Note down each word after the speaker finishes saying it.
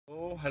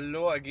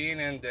hello again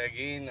and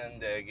again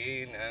and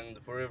again and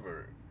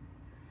forever.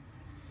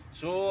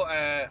 So,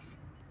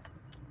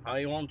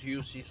 I want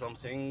you to see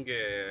something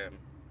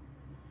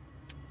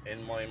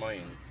in my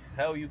mind.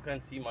 How you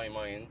can see my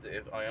mind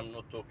if I am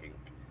not talking?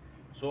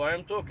 So I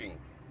am talking.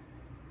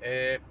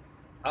 Uh,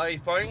 I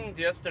find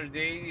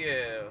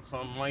yesterday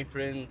some my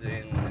friend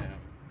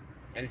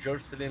in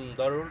Jerusalem,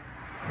 Darul.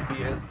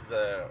 He is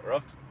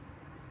rough.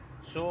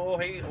 So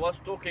he was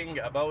talking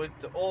about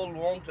all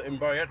want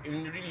empire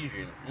in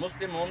religion.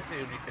 Muslim want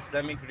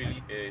Islamic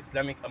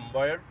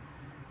empire,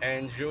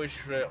 and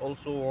Jewish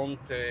also want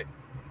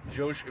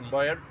Jewish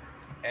empire,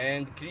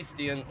 and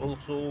Christian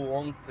also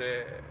want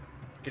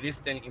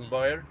Christian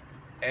empire,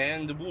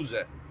 and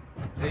Buddha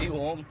they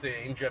want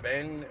in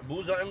Japan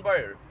Buddha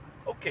empire.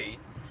 Okay,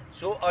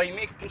 so I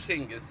make two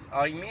things.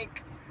 I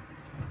make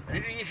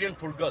religion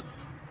for God.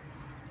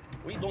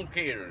 We don't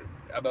care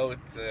about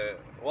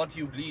what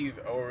you believe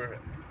or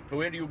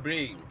where you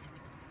praying,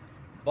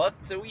 but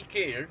we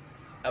care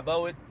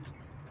about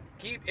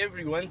keep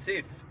everyone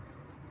safe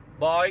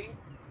by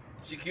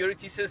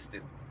security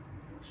system.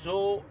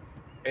 So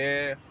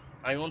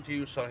I want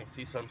to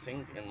see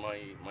something in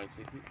my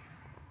city.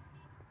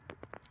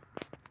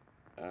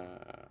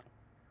 Uh,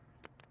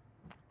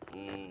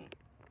 mm,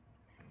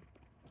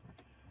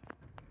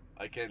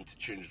 I can't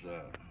change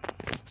the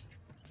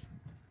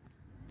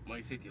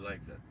my city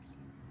like that.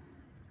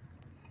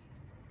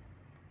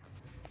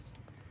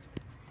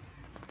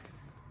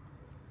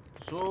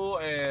 So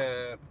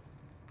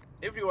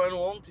everyone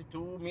wanted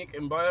to make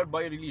empire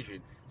by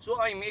religion. So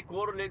I make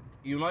world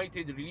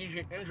united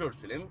religion in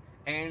Jerusalem,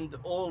 and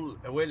all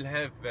will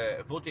have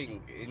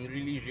voting in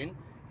religion.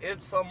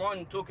 If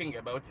someone talking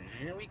about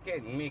religion, we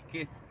can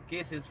make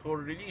cases for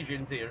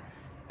religion there,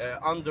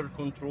 under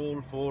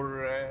control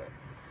for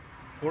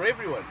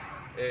everyone,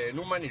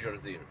 no manager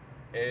there.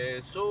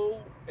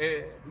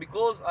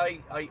 Because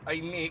I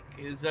make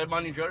the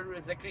manager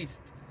the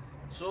Christ,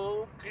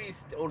 so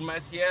Christ or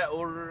Messiah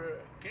or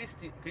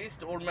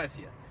Christ or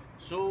Messiah.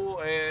 So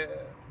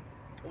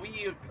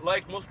we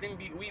like Muslim,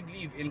 we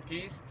believe in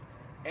Christ,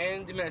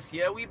 and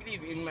Messiah we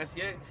believe in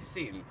Messiah. It's the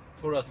same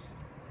for us,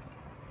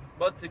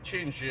 but it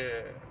change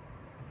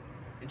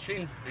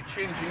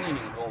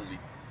meaning only.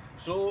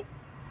 So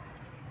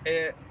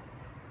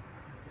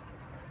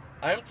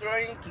I'm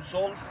trying to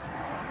solve.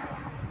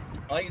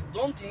 I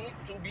don't need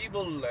two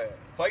people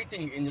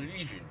fighting in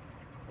religion.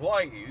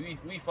 Why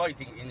we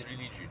fighting in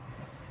religion?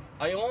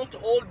 I want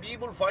all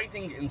people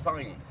fighting in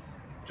science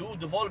to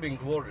developing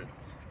world.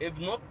 If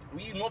not,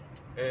 we not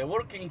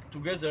working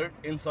together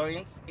in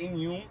science in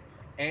Neom,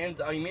 and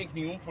I make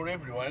Neom for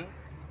everyone.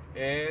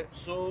 And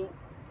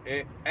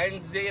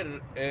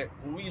there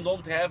we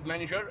don't have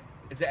manager.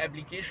 The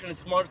application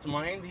Smart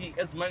Mind, he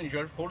is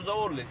manager for the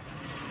world.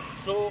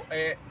 So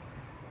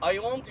I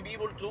want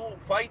people to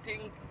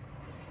fighting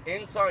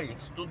in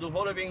science to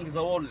developing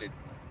the world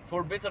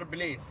for better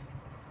place.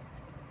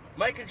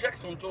 Michael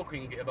Jackson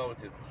talking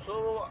about it.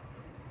 So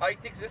I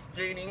take this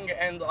training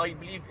and I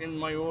believe in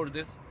my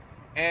words,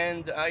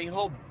 and I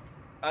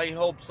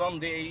hope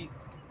someday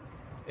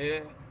uh,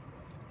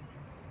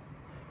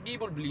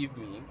 people believe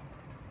me,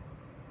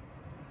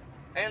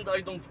 and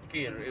I don't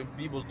care if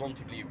people don't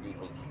believe me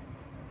also.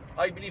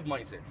 I believe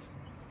myself.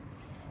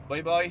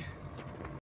 Bye bye.